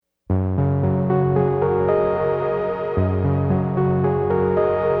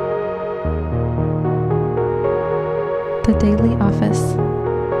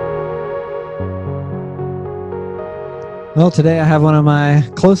Well, today I have one of my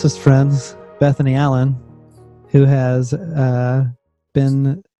closest friends, Bethany Allen, who has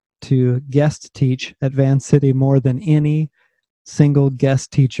been to guest teach at Van City more than any single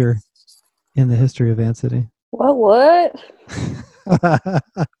guest teacher in the history of Van City. What?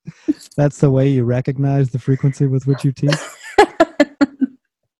 That's the way you recognize the frequency with which you teach?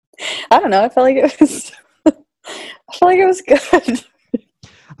 I don't know. I felt like it was. I felt like it was good.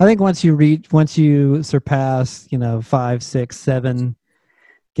 I think once you surpass, 5, 6, 7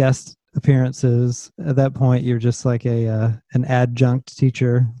 guest appearances, at that point you're just like an adjunct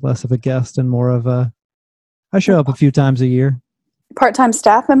teacher, less of a guest and more of I show up a few times a year. Part-time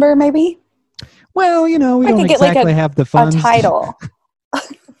staff member, maybe. Well, we don't exactly have the funds. A title.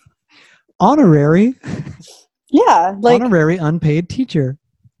 Honorary. Yeah, honorary unpaid teacher.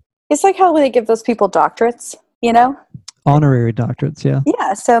 It's like how they give those people doctorates, Honorary doctorates, yeah.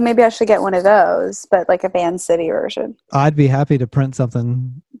 Yeah, so maybe I should get one of those, but like a Van City version. I'd be happy to print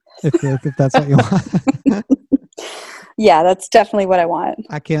something if that's what you want. Yeah, that's definitely what I want.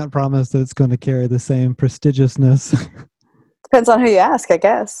 I can't promise that it's going to carry the same prestigiousness. Depends on who you ask, I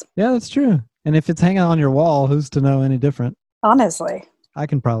guess. Yeah, that's true. And if it's hanging on your wall, who's to know any different? Honestly. I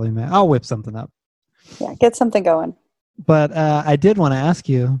can probably I'll whip something up. Yeah, get something going. But I did want to ask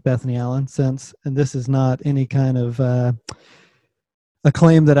you, Bethany Allen, and this is not any kind of a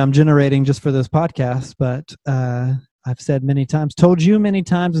claim that I'm generating just for this podcast, but I've said many times, told you many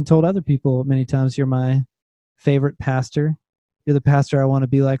times, and told other people many times, you're my favorite pastor. You're the pastor I want to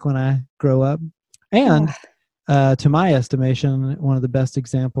be like when I grow up. And to my estimation, one of the best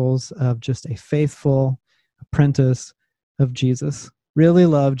examples of just a faithful apprentice of Jesus. Really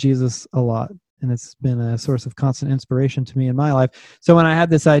love Jesus a lot. And it's been a source of constant inspiration to me in my life. So when I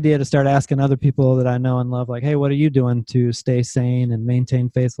had this idea to start asking other people that I know and love, like, hey, what are you doing to stay sane and maintain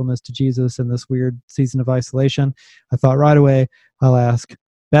faithfulness to Jesus in this weird season of isolation? I thought right away, I'll ask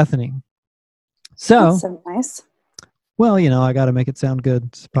Bethany. That's so nice. Well, I got to make it sound good.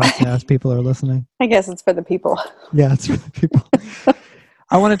 It's a podcast. People are listening. I guess it's for the people. Yeah, it's for the people.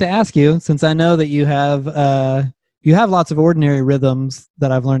 I wanted to ask you, since I know that you have lots of ordinary rhythms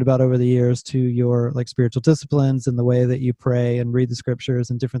that I've learned about over the years to your spiritual disciplines and the way that you pray and read the scriptures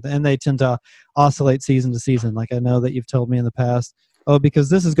and different things. And they tend to oscillate season to season. Like I know that you've told me in the past,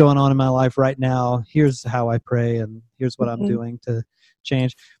 because this is going on in my life right now, here's how I pray and here's what I'm doing to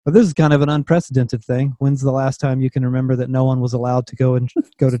change. But this is kind of an unprecedented thing. When's the last time you can remember that no one was allowed to go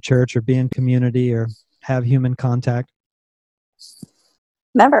to church or be in community or have human contact?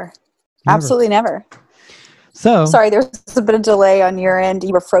 Never. Absolutely never. So sorry, there's a bit of delay on your end.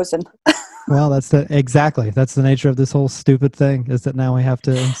 You were frozen. Well, that's the nature of this whole stupid thing, is that now we have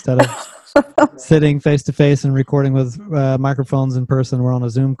to, instead of sitting face to face and recording with microphones in person, we're on a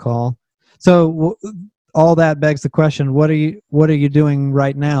Zoom call. So all that begs the question: what are you doing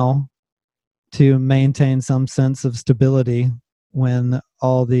right now to maintain some sense of stability when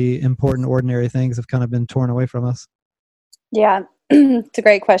all the important ordinary things have kind of been torn away from us? Yeah. It's a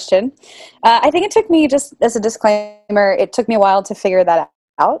great question. I think it took me, just as a disclaimer, it took me a while to figure that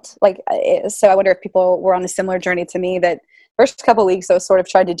out. So I wonder if people were on a similar journey to me, that first couple of weeks I was sort of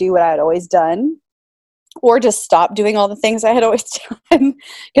trying to do what I had always done, or just stop doing all the things I had always done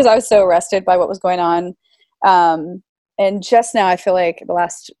because I was so arrested by what was going on. And just now I feel like the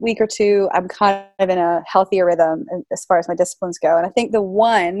last week or two, I'm kind of in a healthier rhythm as far as my disciplines go. And I think the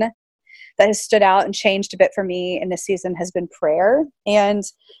one that has stood out and changed a bit for me in this season has been prayer. And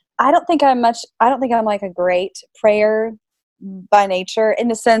I don't think I'm like a great prayer by nature, in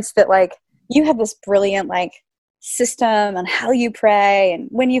the sense that you have this brilliant system on how you pray and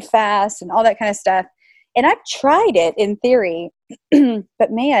when you fast and all that kind of stuff. And I've tried it in theory,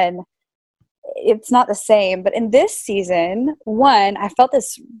 but man, it's not the same. But in this season, I felt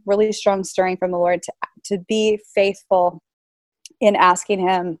this really strong stirring from the Lord to be faithful in asking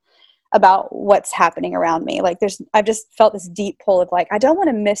him about what's happening around me. I've just felt this deep pull of I don't want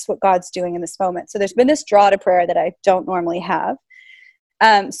to miss what God's doing in this moment. So there's been this draw to prayer that I don't normally have.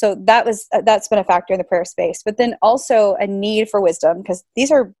 So that's been a factor in the prayer space, but then also a need for wisdom, because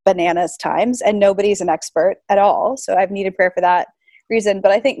these are bananas times and nobody's an expert at all. So I've needed prayer for that reason.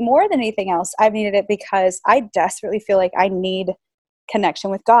 But I think more than anything else, I've needed it because I desperately feel like I need connection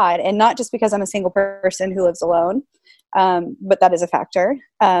with God, and not just because I'm a single person who lives alone. But that is a factor.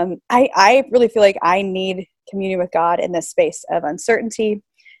 I really feel like I need communion with God in this space of uncertainty,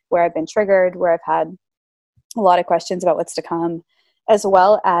 where I've been triggered, where I've had a lot of questions about what's to come, as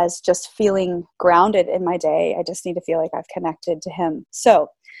well as just feeling grounded in my day. I just need to feel like I've connected to him. So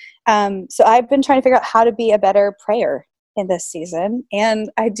I've been trying to figure out how to be a better prayer in this season. And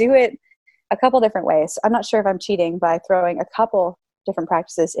I do it a couple different ways. I'm not sure if I'm cheating by throwing a couple different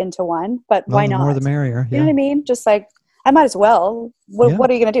practices into one, but Well, why the not? more the merrier. You know what I mean? Just like, I might as well. Yeah.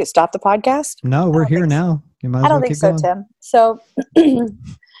 What are you going to do? Stop the podcast? No, we're here now. You might I as well don't think keep so, going. Tim. So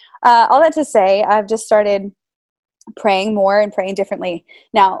all that to say, I've just started praying more and praying differently.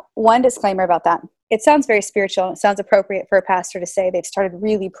 Now, one disclaimer about that. It sounds very spiritual. It sounds appropriate for a pastor to say they've started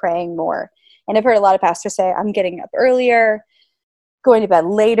really praying more. And I've heard a lot of pastors say, I'm getting up earlier, going to bed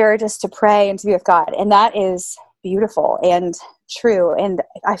later just to pray and to be with God. And that is beautiful and true. And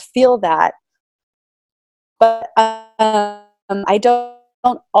I feel that. But I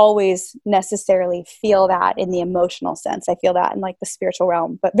don't always necessarily feel that in the emotional sense. I feel that in like the spiritual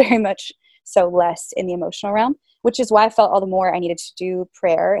realm, but very much so less in the emotional realm, which is why I felt all the more I needed to do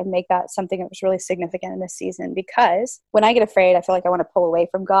prayer and make that something that was really significant in this season. Because when I get afraid, I feel like I want to pull away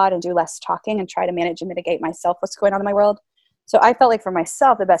from God and do less talking and try to manage and mitigate myself what's going on in my world. So I felt like for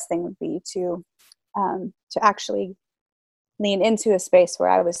myself, the best thing would be to actually lean into a space where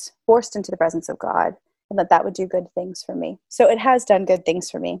I was forced into the presence of God, and that would do good things for me. So it has done good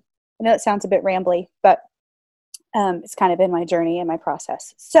things for me. I know it sounds a bit rambly, but it's kind of been my journey and my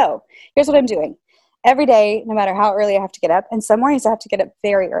process. So here's what I'm doing. Every day, no matter how early I have to get up, and some mornings I have to get up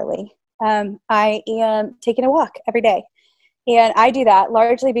very early, I am taking a walk every day. And I do that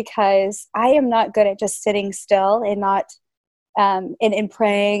largely because I am not good at just sitting still and not in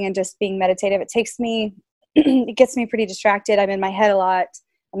praying and just being meditative. It takes me, it gets me pretty distracted. I'm in my head a lot.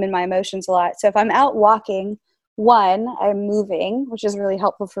 I'm in my emotions a lot. So if I'm out walking, one, I'm moving, which is really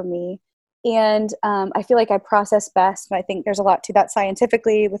helpful for me. And I feel like I process best. And I think there's a lot to that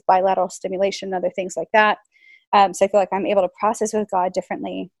scientifically with bilateral stimulation and other things like that. So I feel like I'm able to process with God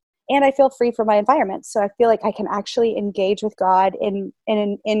differently. And I feel free from my environment. So I feel like I can actually engage with God in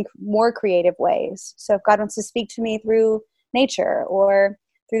more creative ways. So if God wants to speak to me through nature or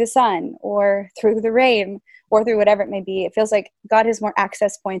through the sun or through the rain or through whatever it may be, it feels like God has more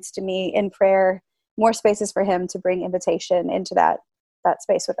access points to me in prayer, more spaces for him to bring invitation into that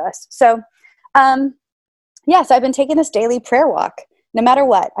space with us. So yes, I've been taking this daily prayer walk. No matter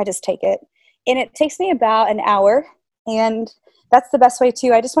what, I just take it. And it takes me about an hour. And that's the best way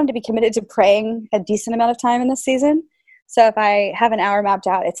too. I just wanted to be committed to praying a decent amount of time in this season. So if I have an hour mapped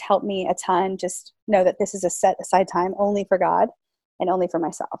out, it's helped me a ton. Just know that this is a set aside time only for God and only for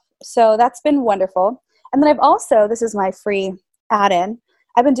myself. So that's been wonderful. And then I've also, this is my free add-in,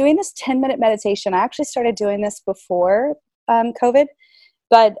 I've been doing this 10-minute meditation. I actually started doing this before COVID,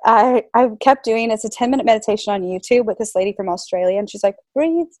 but I've kept doing, it's a 10-minute meditation on YouTube with this lady from Australia. And she's like,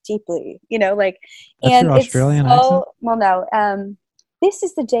 breathe deeply, like, that's and your Australian it's accent? well, no, this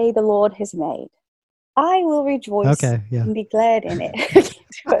is the day the Lord has made. I will rejoice and be glad in it.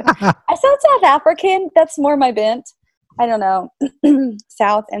 I sound South African. That's more my bent. I don't know.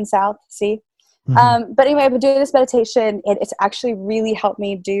 South, see? Mm-hmm. But anyway, I've been doing this meditation. It's actually really helped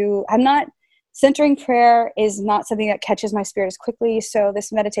me centering prayer is not something that catches my spirit as quickly. So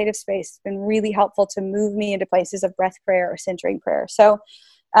this meditative space has been really helpful to move me into places of breath prayer or centering prayer. So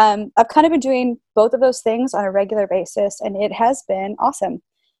I've kind of been doing both of those things on a regular basis, and it has been awesome.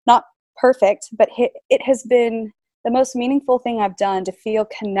 Not perfect, but it has been the most meaningful thing I've done to feel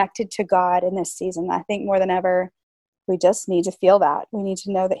connected to God in this season. I think more than ever, we just need to feel that. We need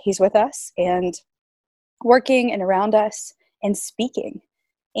to know that he's with us and working and around us and speaking.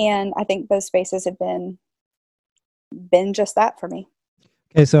 And I think those spaces have been just that for me.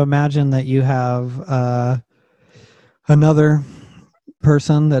 Okay, so imagine that you have another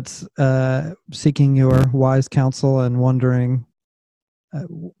person that's seeking your wise counsel and wondering,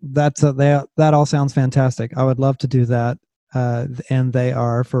 that all sounds fantastic. I would love to do that. And they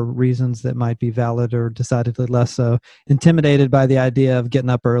are, for reasons that might be valid or decidedly less so, intimidated by the idea of getting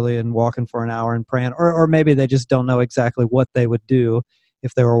up early and walking for an hour and praying, or maybe they just don't know exactly what they would do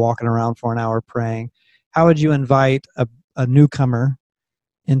if they were walking around for an hour praying. How would you invite a newcomer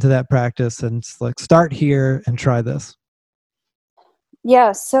into that practice and like, start here and try this?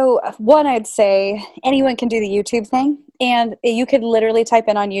 Yeah, so one, I'd say anyone can do the YouTube thing, and you could literally type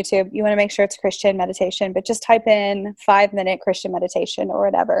in on YouTube, you want to make sure it's Christian meditation, but just type in 5-minute Christian meditation or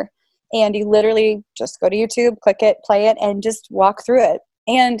whatever, and you literally just go to YouTube, click it, play it, and just walk through it.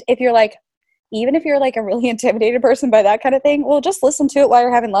 And even if you're like a really intimidated person by that kind of thing, well, just listen to it while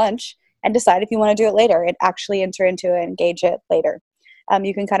you're having lunch and decide if you want to do it later and actually enter into it and engage it later.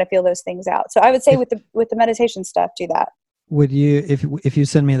 You can kind of feel those things out. So I would say with the meditation stuff, do that. Would you, if you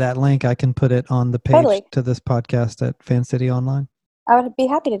send me that link, I can put it on the page to this podcast at Fan City Online? I would be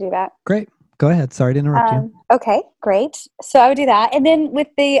happy to do that. Great. Go ahead. Sorry to interrupt you. Okay, great. So I would do that. And then with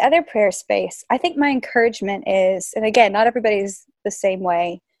the other prayer space, I think my encouragement is, and again, not everybody's the same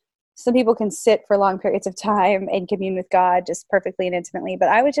way, Some people can sit for long periods of time and commune with God just perfectly and intimately. But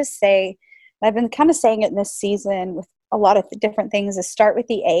I would just say, I've been kind of saying it in this season with a lot of different things, is start with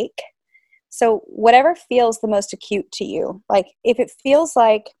the ache. So whatever feels the most acute to you, like if it feels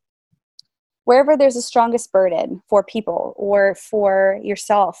like wherever there's the strongest burden for people or for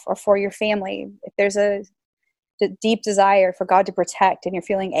yourself or for your family, if there's a deep desire for God to protect and you're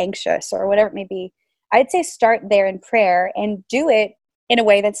feeling anxious or whatever it may be, I'd say start there in prayer and do it in a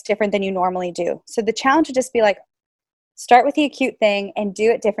way that's different than you normally do. So the challenge would just be like, start with the acute thing and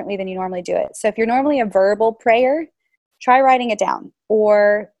do it differently than you normally do it. So if you're normally a verbal prayer, try writing it down.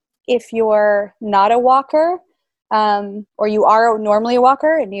 Or if you're not a walker, or you are normally a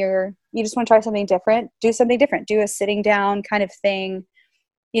walker and you just want to try something different, do something different. Do a sitting down kind of thing,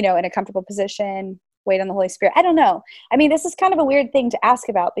 in a comfortable position, wait on the Holy Spirit. I don't know. I mean, this is kind of a weird thing to ask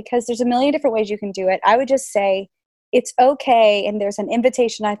about because there's a million different ways you can do it. I would just say it's okay. And there's an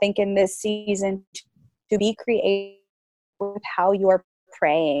invitation, I think, in this season to be creative with how you're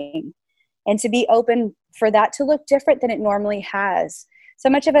praying and to be open for that to look different than it normally has. So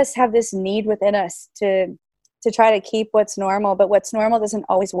much of us have this need within us to try to keep what's normal, but what's normal doesn't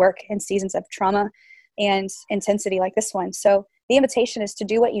always work in seasons of trauma and intensity like this one. So the invitation is to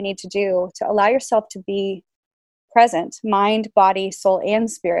do what you need to do to allow yourself to be present, mind, body, soul, and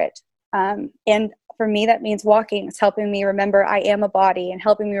spirit. And for me, that means walking. It's helping me remember I am a body and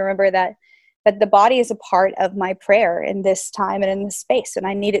helping me remember that the body is a part of my prayer in this time and in this space, and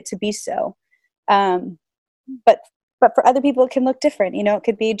I need it to be so. But for other people, it can look different. It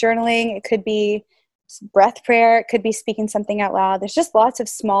could be journaling, it could be breath prayer, it could be speaking something out loud. There's just lots of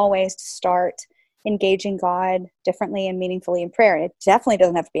small ways to start engaging God differently and meaningfully in prayer. And it definitely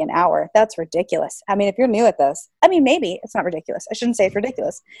doesn't have to be an hour. That's ridiculous. I mean, if you're new at this, maybe it's not ridiculous. I shouldn't say it's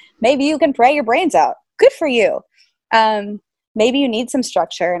ridiculous. Maybe you can pray your brains out. Good for you. Maybe you need some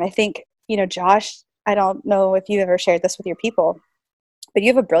structure. And I think, Josh, I don't know if you've ever shared this with your people, but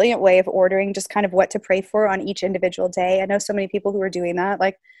you have a brilliant way of ordering just kind of what to pray for on each individual day. I know so many people who are doing that,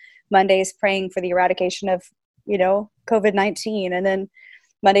 like Mondays praying for the eradication of, COVID-19. And then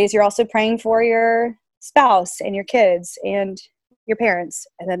Mondays, you're also praying for your spouse and your kids and your parents.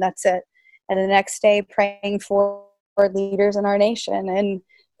 And then that's it. And the next day praying for leaders in our nation and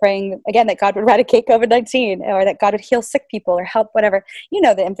praying again that God would eradicate COVID-19 or that God would heal sick people or help whatever,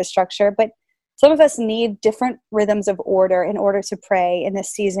 the infrastructure. But some of us need different rhythms of order in order to pray in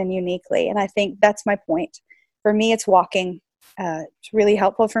this season uniquely. And I think that's my point. For me, it's walking. It's really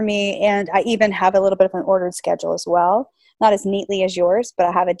helpful for me. And I even have a little bit of an ordered schedule as well. Not as neatly as yours, but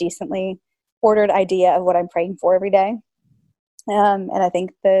I have a decently ordered idea of what I'm praying for every day. And I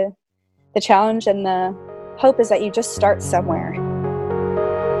think the challenge and the hope is that you just start somewhere.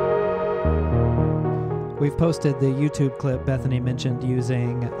 We've posted the YouTube clip Bethany mentioned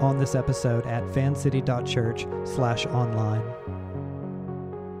using on this episode at fancity.church/online.